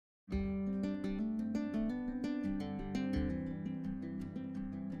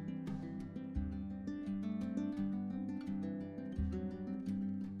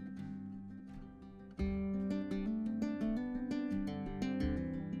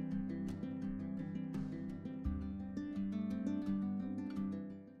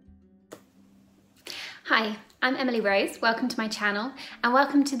Hi, I'm Emily Rose. Welcome to my channel and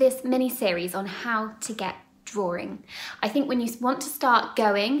welcome to this mini series on how to get drawing. I think when you want to start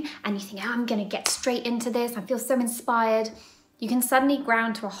going and you think, oh, I'm going to get straight into this, I feel so inspired, you can suddenly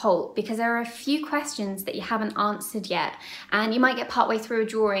ground to a halt because there are a few questions that you haven't answered yet, and you might get partway through a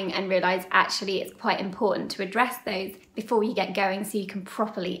drawing and realise actually it's quite important to address those before you get going so you can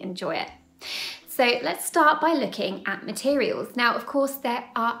properly enjoy it. So let's start by looking at materials. Now, of course, there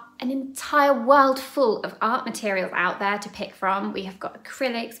are an entire world full of art materials out there to pick from. We have got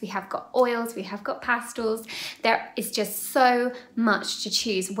acrylics, we have got oils, we have got pastels. There is just so much to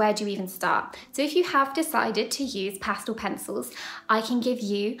choose. Where do you even start? So if you have decided to use pastel pencils, I can give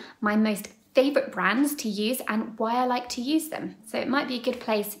you my most favorite brands to use and why I like to use them. So it might be a good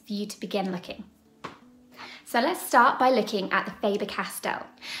place for you to begin looking. So let's start by looking at the Faber-Castell.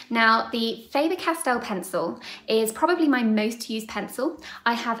 Now, the Faber-Castell pencil is probably my most used pencil.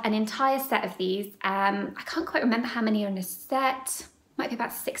 I have an entire set of these. I can't quite remember how many are in a set. Might be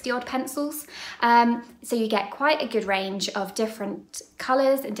about 60 odd pencils. So you get quite a good range of different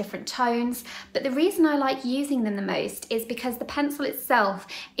colours and different tones. But the reason I like using them the most is because the pencil itself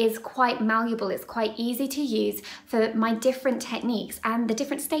is quite malleable. It's quite easy to use for my different techniques and the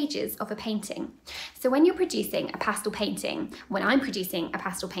different stages of a painting. So when you're producing a pastel painting, when I'm producing a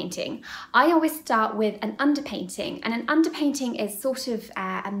pastel painting, I always start with an underpainting. And an underpainting is sort of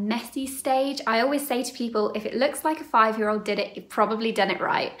a messy stage. I always say to people, if it looks like a 5-year-old did it, you've probably done it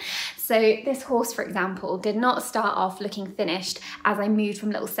right. So this horse, for example, did not start off looking finished as I moved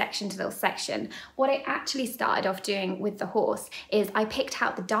from little section to little section. What I actually started off doing with the horse is I picked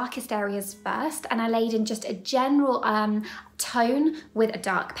out the darkest areas first and I laid in just a general tone with a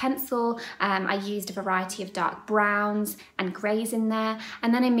dark pencil. I used a variety of dark browns and greys in there,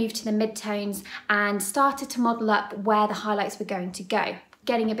 and then I moved to the mid-tones and started to model up where the highlights were going to go.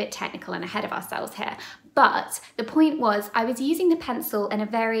 Getting a bit technical and ahead of ourselves here. But the point was I was using the pencil in a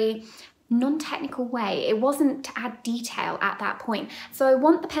very non-technical way. It wasn't to add detail at that point. So I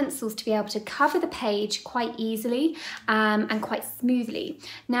want the pencils to be able to cover the page quite easily and quite smoothly.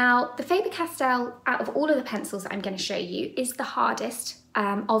 Now, the Faber-Castell, out of all of the pencils that I'm going to show you, is the hardest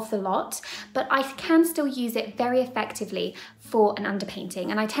of the lot, but I can still use it very effectively for an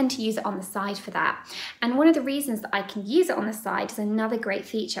underpainting, and I tend to use it on the side for that. And one of the reasons that I can use it on the side is another great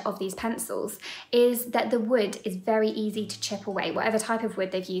feature of these pencils is that the wood is very easy to chip away. Whatever type of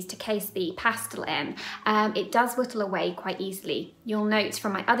wood they've used to case the pastel in, it does whittle away quite easily. You'll note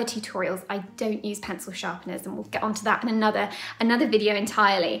from my other tutorials I don't use pencil sharpeners, and we'll get onto that in another video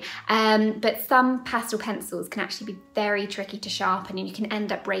entirely. But some pastel pencils can actually be very tricky to sharpen and you can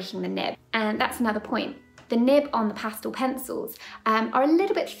end up breaking the nib. And that's another point. The nib on the pastel pencils are a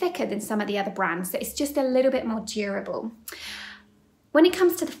little bit thicker than some of the other brands, so it's just a little bit more durable. When it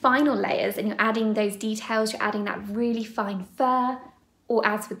comes to the final layers and you're adding those details, you're adding that really fine fur, or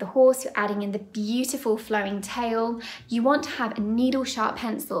as with the horse, you're adding in the beautiful flowing tail. You want to have a needle sharp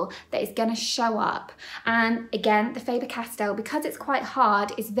pencil that is going to show up. And again, the Faber-Castell, because it's quite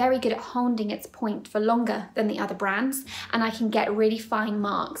hard, is very good at holding its point for longer than the other brands. And I can get really fine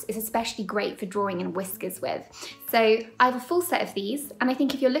marks. It's especially great for drawing in whiskers with. So I have a full set of these. And I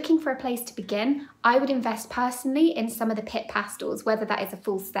think if you're looking for a place to begin, I would invest personally in some of the Pitt pastels, whether that is a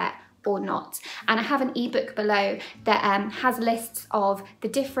full set or not. And I have an ebook below that has lists of the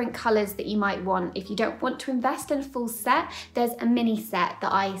different colours that you might want. If you don't want to invest in a full set, there's a mini set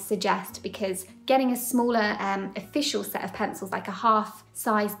that I suggest, because getting a smaller official set of pencils, like a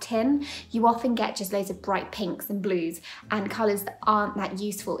half-size tin, you often get just loads of bright pinks and blues and colours that aren't that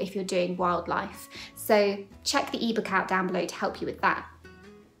useful if you're doing wildlife. So check the ebook out down below to help you with that.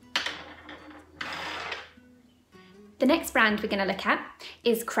 The next brand we're going to look at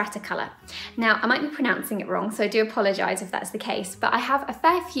is Cretacolor. Now, I might be pronouncing it wrong, so I do apologise if that's the case, but I have a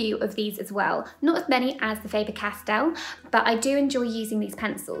fair few of these as well. Not as many as the Faber-Castell, but I do enjoy using these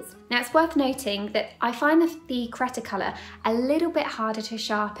pencils. Now, it's worth noting that I find the Cretacolor a little bit harder to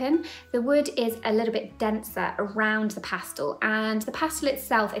sharpen. The wood is a little bit denser around the pastel, and the pastel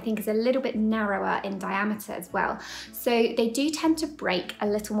itself, I think, is a little bit narrower in diameter as well. So they do tend to break a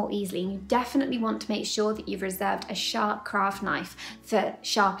little more easily, and you definitely want to make sure that you've reserved a sharp craft knife for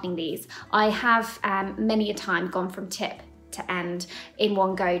sharpening these. I have many a time gone from tip to end in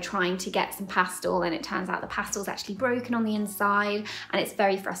one go trying to get some pastel, and it turns out the pastel's actually broken on the inside and it's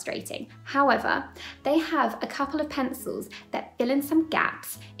very frustrating. However, they have a couple of pencils that fill in some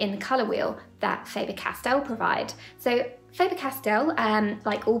gaps in the colour wheel that Faber-Castell provide. So Faber-Castell,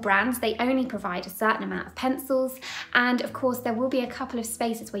 like all brands, they only provide a certain amount of pencils, and of course there will be a couple of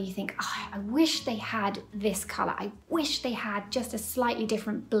spaces where you think, oh, I wish they had this colour, I wish they had just a slightly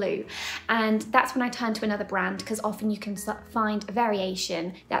different blue, and that's when I turn to another brand, because often you can find a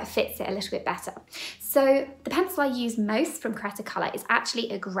variation that fits it a little bit better. So the pencil I use most from Cretacolor is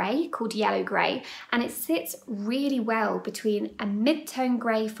actually a grey called Yellow Grey, and it sits really well between a mid-tone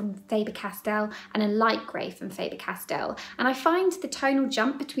grey from Faber-Castell and a light grey from Faber-Castell. And I find the tonal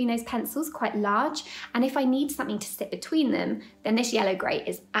jump between those pencils quite large, and if I need something to sit between them, then this Yellow Grey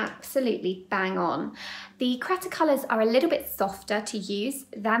is absolutely bang on. The Cretacolors are a little bit softer to use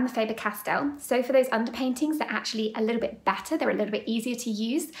than the Faber-Castell, so for those underpaintings they're actually a little bit better, they're a little bit easier to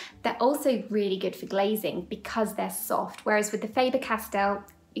use. They're also really good for glazing because they're soft, whereas with the Faber-Castell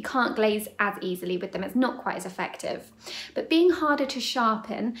you can't glaze as easily with them, it's not quite as effective. But being harder to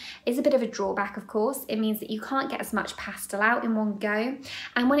sharpen is a bit of a drawback, of course. It means that you can't get as much pastel out in one go.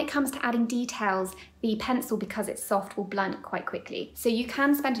 And when it comes to adding details, the pencil, because it's soft, will blunt quite quickly. So you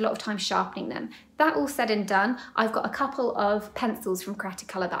can spend a lot of time sharpening them. That all said and done, I've got a couple of pencils from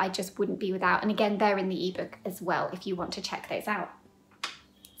Cretacolor that I just wouldn't be without. And again, they're in the ebook as well if you want to check those out.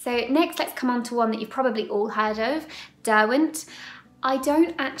 So next, let's come on to one that you've probably all heard of, Derwent. I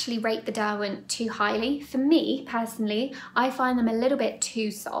don't actually rate the Derwent too highly. For me, personally, I find them a little bit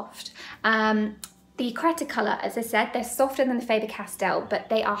too soft. The Cretacolor, as I said, they're softer than the Faber-Castell, but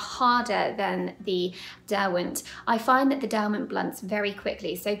they are harder than the Derwent. I find that the Derwent blunts very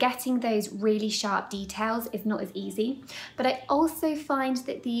quickly, so getting those really sharp details is not as easy. But I also find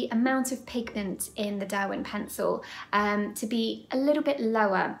that the amount of pigment in the Derwent pencil to be a little bit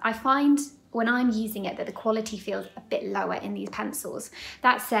lower. I find when I'm using it that the quality feels a bit lower in these pencils.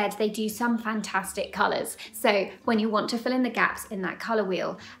 That said, they do some fantastic colours. So when you want to fill in the gaps in that colour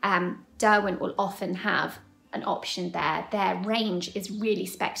wheel, Derwent will often have an option there. Their range is really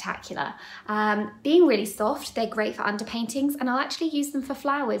spectacular. Being really soft, they're great for underpaintings, and I'll actually use them for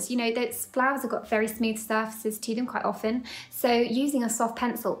flowers. You know, those flowers have got very smooth surfaces to them quite often, so using a soft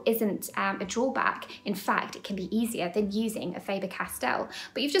pencil isn't a drawback. In fact, it can be easier than using a Faber-Castell,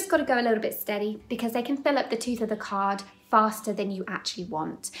 but you've just got to go a little bit steady because they can fill up the tooth of the card faster than you actually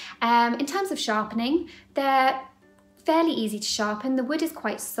want. In terms of sharpening, they're fairly easy to sharpen. The wood is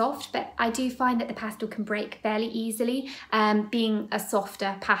quite soft, but I do find that the pastel can break fairly easily. Being a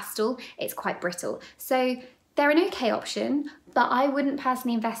softer pastel, it's quite brittle. So they're an okay option, but I wouldn't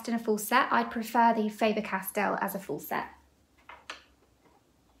personally invest in a full set. I'd prefer the Faber-Castell as a full set.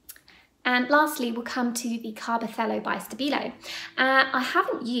 And lastly, we'll come to the Carbothello by Stabilo. I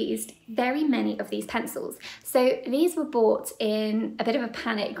haven't used very many of these pencils. So these were bought in a bit of a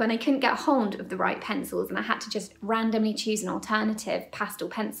panic when I couldn't get hold of the right pencils, and I had to just randomly choose an alternative pastel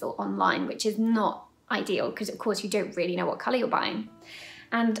pencil online, which is not ideal because of course you don't really know what colour you're buying.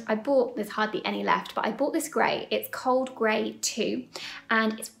 And I bought, there's hardly any left, but I bought this grey. It's Cold Grey 2,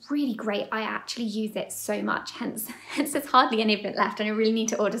 and it's really great. I actually use it so much, hence there's hardly any of it left, and I really need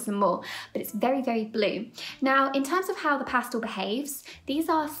to order some more, but it's very, very blue. Now, in terms of how the pastel behaves, these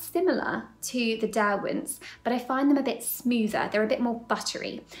are similar to the Derwents, but I find them a bit smoother. They're a bit more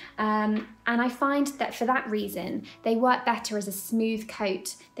buttery. And I find that for that reason, they work better as a smooth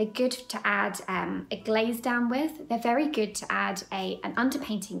coat. They're good to add a glaze down with. They're very good to add an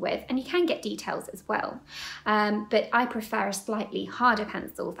underpainting with, and you can get details as well. But I prefer a slightly harder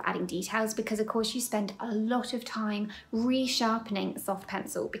pencil for adding details because of course you spend a lot of time resharpening a soft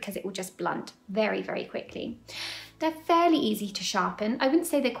pencil because it will just blunt very, very quickly. They're fairly easy to sharpen. I wouldn't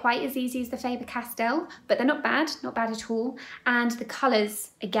say they're quite as easy as the Faber-Castell, but they're not bad at all. And the colours,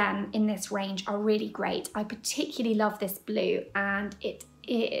 again, in this range are really great. I particularly love this blue, and it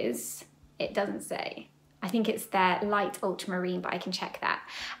doesn't say. I think it's their light ultramarine, but I can check that.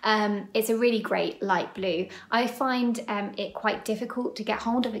 It's a really great light blue. I find it quite difficult to get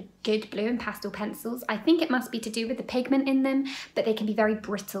hold of a good blue in pastel pencils. I think it must be to do with the pigment in them, but they can be very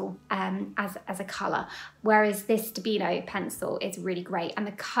brittle as a colour. Whereas this Stabilo pencil is really great, and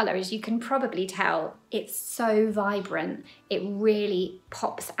the colour, as you can probably tell, it's so vibrant. It really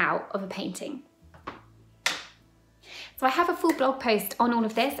pops out of a painting. So I have a full blog post on all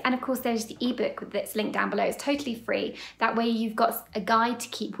of this, and of course there's the ebook that's linked down below. It's totally free. That way you've got a guide to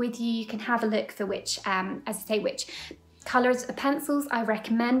keep with you. You can have a look for which, as I say, which colours of pencils I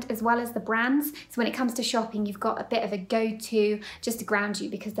recommend, as well as the brands. So when it comes to shopping, you've got a bit of a go-to just to ground you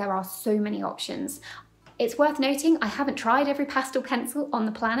because there are so many options. It's worth noting, I haven't tried every pastel pencil on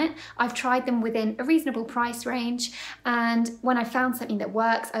the planet. I've tried them within a reasonable price range, and when I found something that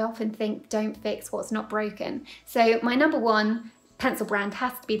works, I often think, don't fix what's not broken. So my number one pencil brand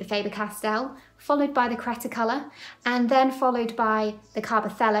has to be the Faber-Castell, followed by the Cretacolor, and then followed by the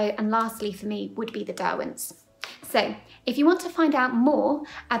Carbothello, and lastly for me would be the Derwents. So if you want to find out more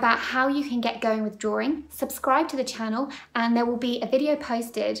about how you can get going with drawing, subscribe to the channel and there will be a video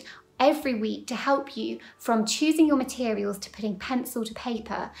posted every week to help you from choosing your materials to putting pencil to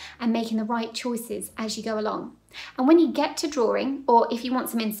paper and making the right choices as you go along. And when you get to drawing, or if you want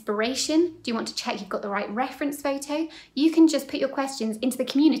some inspiration, do you want to check you've got the right reference photo, you can just put your questions into the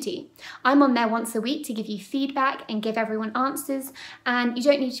community. I'm on there once a week to give you feedback and give everyone answers, and you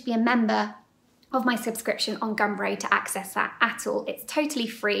don't need to be a member of my subscription on Gumroad to access that at all. It's totally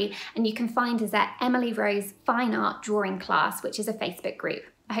free, and you can find us at Emily Rose Fine Art Drawing Class, which is a Facebook group.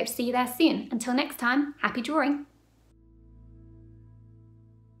 I hope to see you there soon. Until next time, happy drawing.